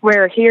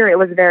 Where here it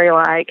was very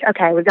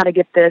okay, we've got to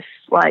get this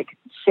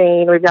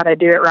scene, we've got to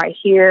do it right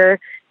here,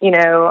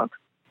 can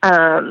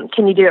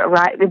you do it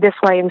right this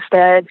way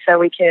instead, so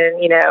we can,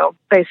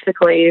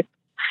 basically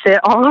fit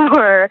all of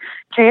our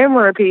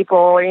camera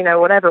people,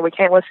 whatever. We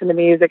can't listen to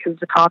music because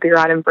it's a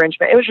copyright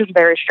infringement. It was just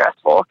very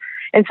stressful.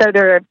 And so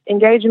their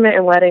engagement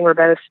and wedding were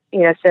both,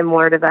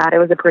 similar to that. It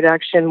was a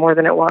production more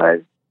than it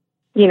was,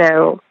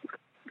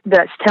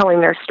 that's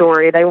telling their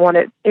story.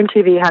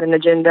 MTV had an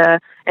agenda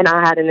and I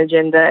had an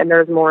agenda, and there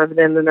was more of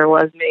them than there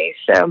was me.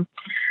 So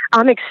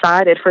I'm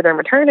excited for their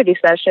maternity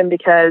session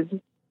because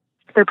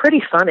they're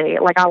pretty funny.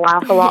 I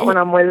laugh a lot when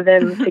I'm with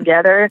them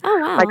together. Oh,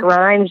 wow.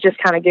 Ryan's just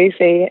kind of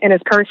goofy, and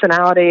his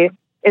personality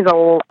is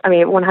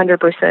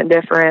 100%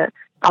 different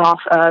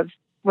off of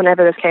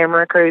whenever the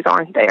camera crews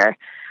aren't there.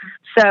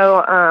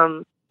 So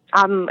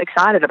I'm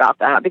excited about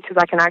that because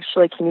I can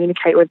actually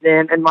communicate with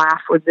them and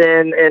laugh with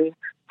them and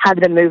have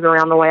them move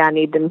around the way I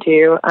need them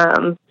to.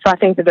 So I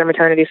think that their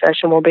maternity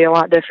session will be a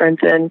lot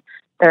different than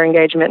their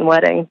engagement and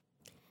wedding.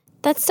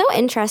 That's so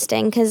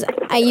interesting because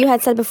you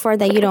had said before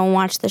that you don't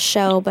watch the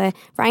show, but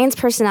Ryan's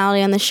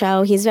personality on the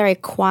show, he's very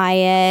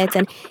quiet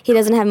and he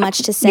doesn't have much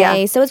to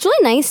say. Yeah. So it's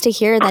really nice to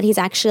hear that he's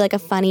actually a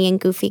funny and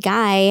goofy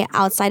guy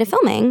outside of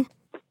filming.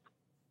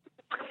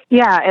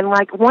 Yeah, and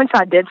like once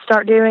I did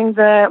start doing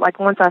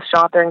once I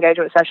shot their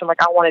engagement session,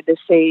 like I wanted to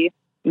see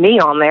me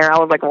on there. I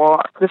was like,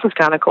 well, this is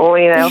kind of cool,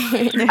 you know.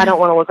 I don't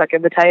want to look like a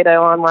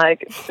potato on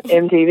like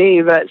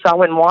MTV, but so I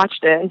went and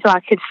watched it, and so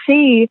I could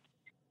see.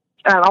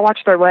 I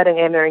watched their wedding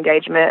and their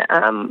engagement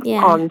on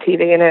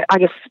TV, and I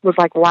just was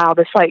like, wow,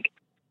 this like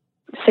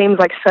seems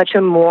like such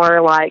a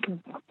more like,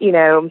 you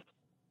know,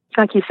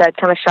 like you said,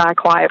 kind of shy,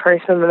 quiet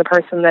person than the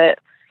person that,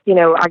 you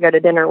know, I go to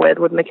dinner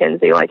with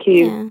Mackenzie. Like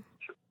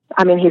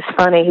I mean, he's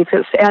funny.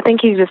 I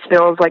think he just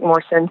feels like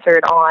more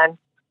censored on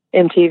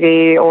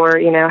MTV, or,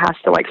 you know, has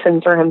to like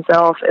censor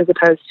himself as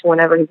opposed to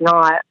whenever he's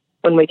not,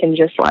 when we can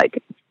just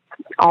like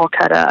all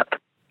cut up.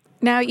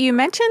 Now, you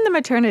mentioned the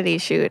maternity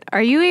shoot.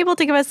 Are you able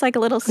to give us like a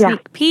little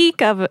sneak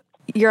peek of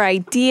your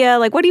idea?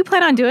 Like, what do you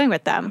plan on doing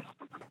with them?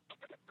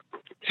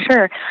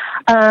 Sure.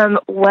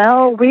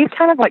 Well, we've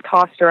kind of like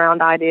tossed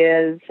around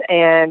ideas,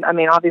 and I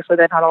mean, obviously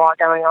they've had a lot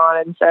going on.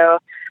 And so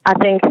I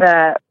think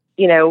that,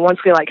 you know, once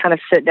we like kind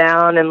of sit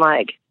down and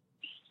like,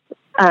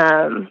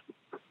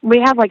 we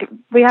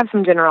have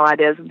some general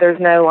ideas. There's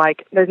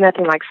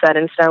nothing like set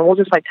in stone. We'll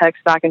just like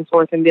text back and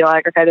forth and be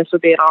like, okay, this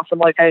would be an awesome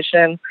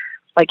location.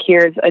 Like,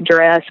 here's a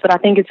dress. But I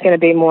think it's going to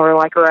be more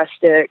like a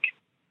rustic,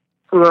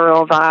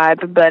 rural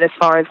vibe. But as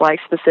far as like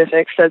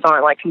specifics, those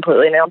aren't like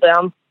completely nailed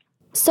down.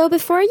 So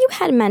before you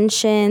had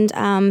mentioned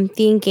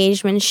the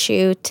engagement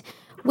shoot,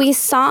 we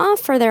saw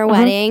for their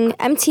wedding,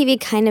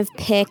 MTV kind of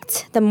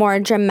picked the more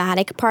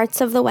dramatic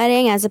parts of the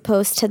wedding as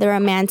opposed to the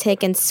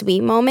romantic and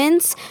sweet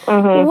moments.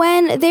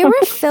 When they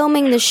were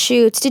filming the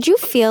shoots, did you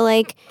feel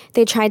like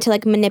they tried to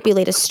like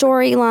manipulate a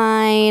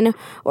storyline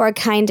or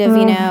kind of,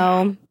 you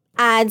know,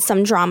 add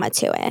some drama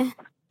to it?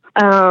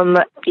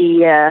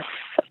 Yes.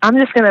 I'm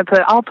just going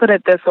to I'll put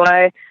it this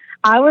way.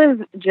 I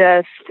would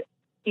say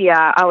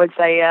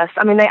yes.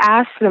 I mean, they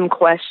asked them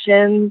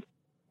questions.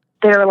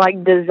 They're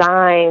like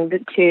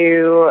designed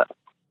to,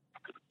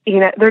 you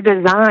know, they're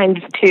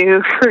designed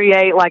to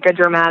create like a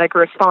dramatic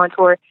response,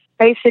 or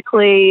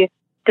basically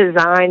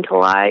designed to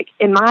like,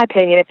 in my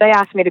opinion, if they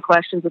asked me the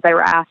questions that they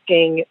were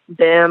asking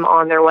them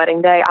on their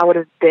wedding day, I would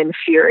have been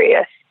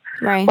furious.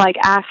 Right. Like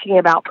asking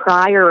about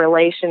prior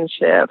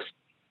relationships.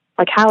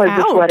 Like, how is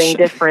this wedding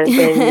different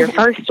than your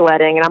first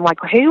wedding? And I'm like,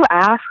 who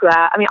asked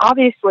that? I mean,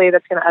 obviously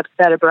that's going to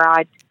upset a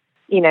bride,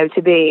 you know,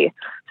 to be.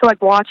 So,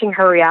 like, watching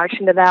her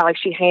reaction to that, like,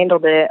 she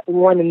handled it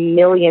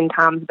 1,000,000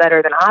 times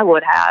better than I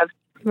would have.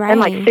 Right. And,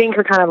 like, seeing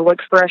her kind of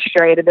look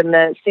frustrated in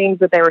the scenes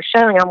that they were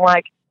showing, I'm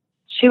like,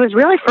 she was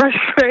really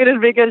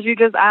frustrated because you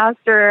just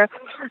asked her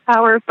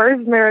how her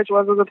first marriage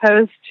was as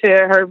opposed to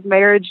her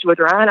marriage with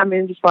Ryan. I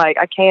mean, just, like,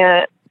 I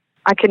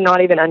couldn't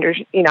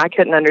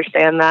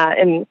understand that.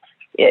 And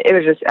it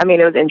was just, I mean,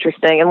 it was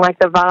interesting. And, like,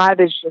 the vibe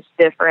is just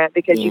different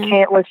because you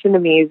can't listen to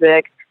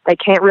music. They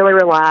can't really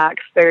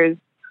relax. There's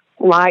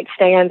light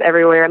stands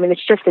everywhere. I mean,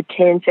 it's just a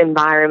tense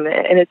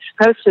environment, and it's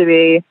supposed to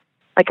be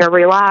like a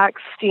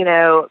relaxed, you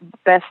know,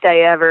 best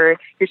day ever.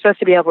 You're supposed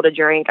to be able to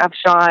drink. I've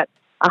shot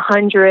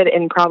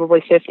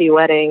 150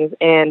 weddings,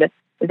 and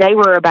they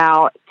were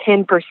about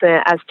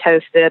 10% as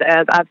toasted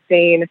as I've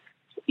seen,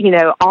 you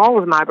know, all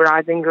of my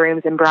brides and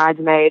grooms and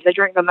bridesmaids. They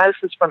drink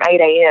mimosas from 8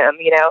 a.m.,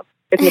 you know.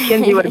 If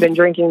Mackenzie would have been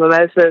drinking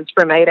mimosas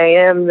from 8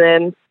 a.m.,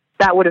 then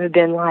that would have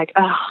been like,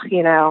 oh,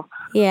 you know,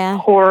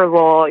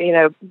 horrible, you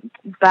know,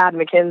 bad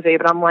Mackenzie.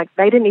 But I'm like,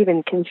 they didn't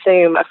even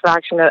consume a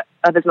fraction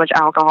of as much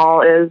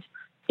alcohol as,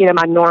 you know,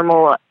 my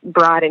normal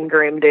bride and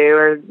groom do,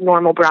 or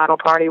normal bridal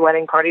party,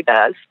 wedding party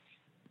does.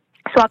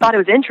 So I thought it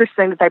was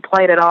interesting that they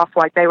played it off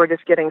like they were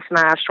just getting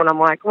smashed, when I'm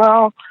like,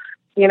 well,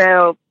 you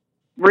know,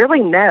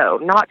 really no,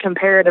 not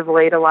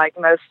comparatively to like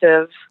most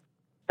of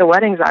the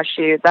weddings I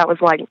shoot. That was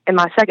like, and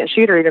my second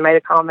shooter even made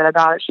a comment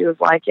about it. She was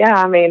like, yeah,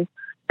 I mean,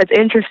 it's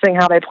interesting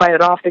how they played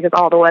it off, because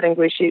all the weddings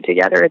we shoot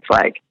together, it's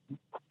like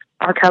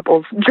our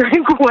couples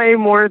drink way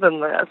more than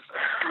this.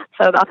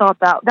 So I thought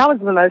that was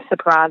the most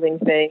surprising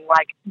thing.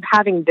 Like,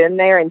 having been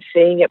there and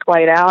seeing it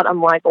played out, I'm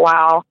like,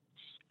 wow,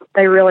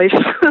 they really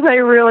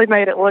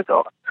made it look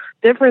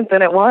different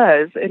than it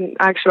was in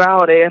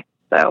actuality.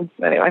 So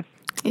anyway.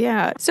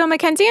 Yeah. So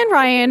Mackenzie and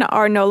Ryan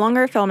are no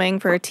longer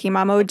filming for Team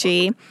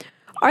MOG.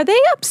 Are they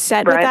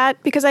upset with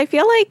that? Because I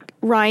feel like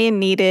Ryan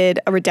needed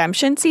a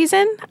redemption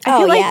season. I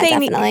feel like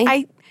definitely.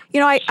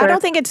 I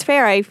don't think it's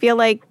fair. I feel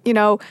like, you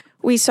know,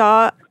 we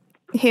saw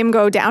him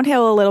go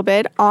downhill a little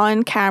bit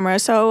on camera.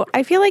 So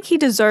I feel like he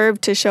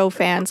deserved to show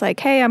fans like,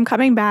 hey, I'm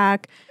coming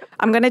back.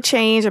 I'm going to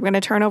change. I'm going to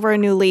turn over a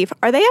new leaf.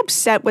 Are they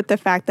upset with the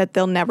fact that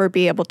they'll never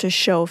be able to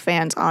show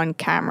fans on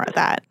camera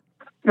that?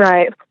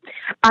 Right.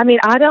 I mean,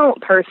 I don't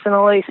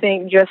personally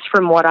think, just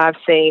from what I've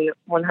seen,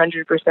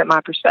 100%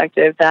 my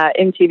perspective, that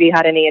MTV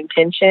had any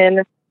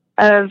intention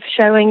of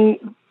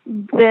showing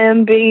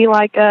them be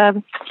like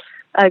a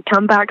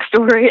comeback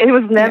story. It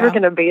was never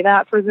going to be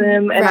that for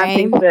them, and I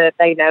think that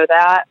they know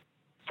that.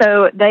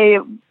 So they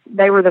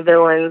were the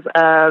villains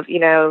of, you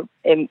know,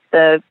 in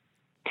the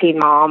Teen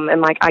Mom,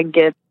 and like I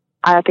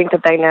think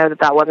that they know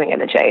that wasn't going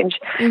to change.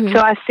 So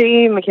I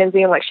see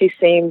Mackenzie, and like she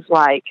seems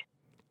like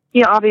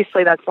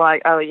obviously that's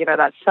like, oh,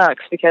 that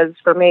sucks, because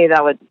for me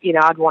that would,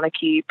 I'd want to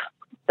keep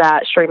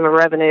that stream of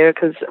revenue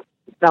because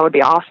that would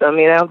be awesome,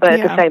 But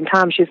at the same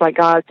time, she's like,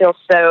 God, it feels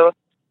so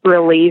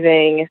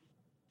relieving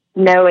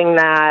knowing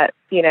that,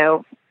 we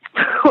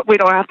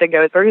don't have to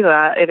go through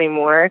that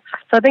anymore.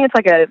 So I think it's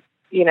like a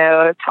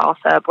toss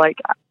up. Like,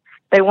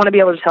 they want to be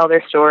able to tell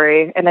their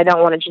story, and they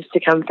don't want it just to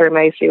come through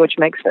Maci, which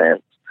makes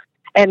sense.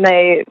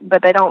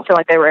 But they don't feel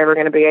like they were ever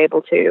going to be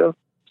able to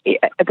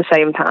at the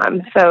same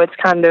time. So it's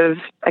kind of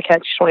a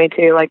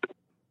catch-22. Like,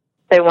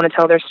 they want to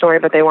tell their story,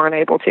 but they weren't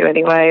able to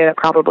anyway, and it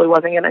probably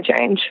wasn't going to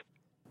change.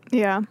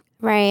 Yeah.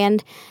 Right.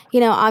 And,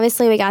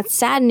 obviously we got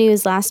sad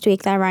news last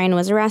week that Ryan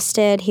was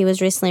arrested. He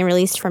was recently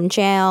released from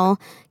jail.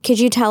 Could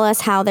you tell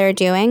us how they're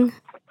doing?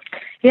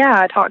 Yeah,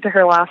 I talked to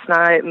her last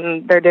night,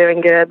 and they're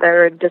doing good.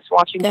 They're just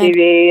watching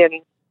TV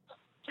and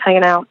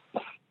hanging out.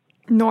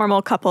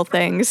 Normal couple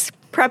things.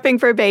 Prepping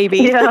for baby.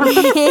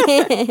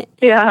 Yeah.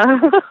 Yeah.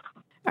 All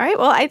right.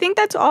 Well, I think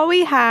that's all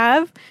we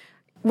have.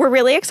 We're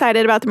really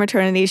excited about the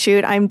maternity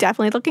shoot. I'm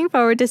definitely looking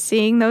forward to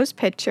seeing those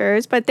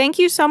pictures. But thank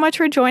you so much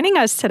for joining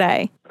us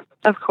today.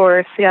 Of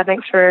course. Yeah,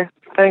 thanks for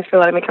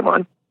letting me come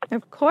on.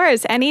 Of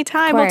course.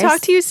 Anytime. We'll talk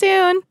to you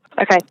soon.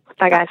 Okay.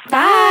 Bye, guys.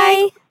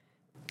 Bye.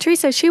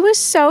 Teresa, she was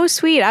so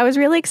sweet. I was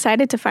really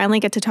excited to finally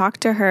get to talk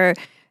to her.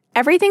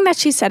 Everything that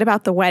she said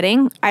about the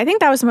wedding, I think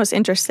that was the most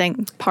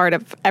interesting part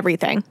of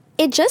everything.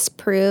 It just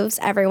proves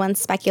everyone's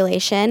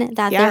speculation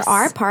that there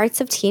are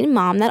parts of Teen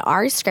Mom that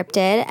are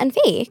scripted and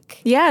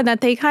fake. Yeah,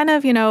 that they kind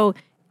of,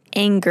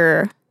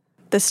 anger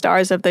the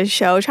stars of the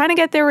show, trying to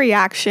get their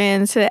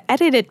reactions, to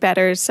edit it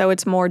better so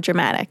it's more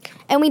dramatic.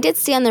 And we did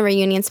see on the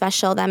reunion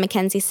special that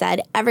Mackenzie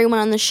said everyone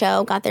on the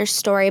show got their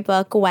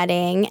storybook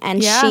wedding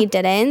and she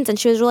didn't. And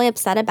she was really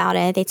upset about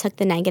it. They took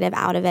the negative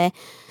out of it.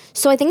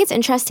 So I think it's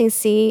interesting to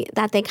see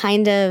that they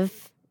kind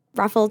of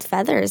ruffled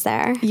feathers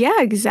there.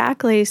 Yeah,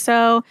 exactly.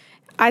 So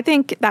I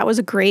think that was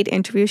a great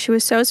interview. She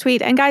was so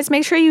sweet. And guys,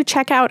 make sure you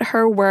check out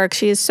her work.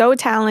 She is so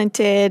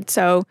talented,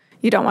 so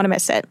you don't want to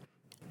miss it.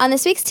 On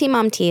this week's Teen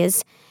Mom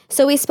Tease,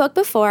 so we spoke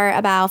before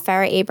about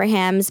Farrah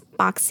Abraham's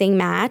boxing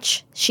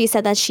match. She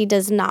said that she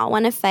does not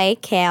want to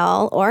fight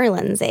Kale or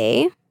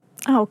Lindsay.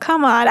 Oh,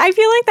 come on. I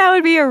feel like that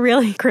would be a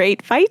really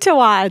great fight to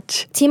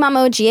watch. Teen Mom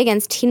OG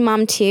against Teen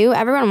Mom 2.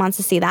 Everyone wants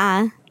to see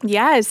that.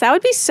 Yes, that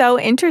would be so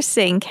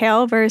interesting.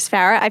 Kale versus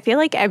Farrah. I feel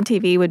like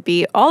MTV would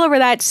be all over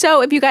that.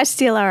 So if you guys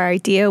steal our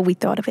idea, we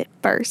thought of it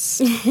first.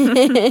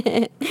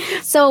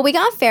 So we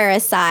got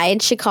Farrah's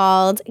side. She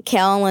called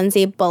Kale and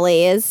Lindsay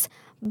bullies.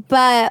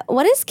 But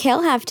what does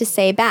Kale have to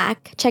say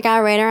back? Check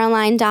out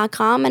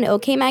RadarOnline.com and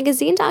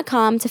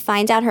OKMagazine.com to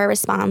find out her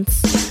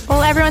response.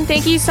 Well, everyone,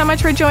 thank you so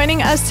much for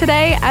joining us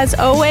today. As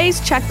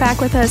always, check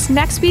back with us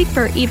next week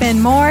for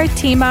even more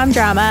Teen Mom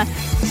drama.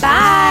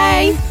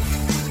 Bye!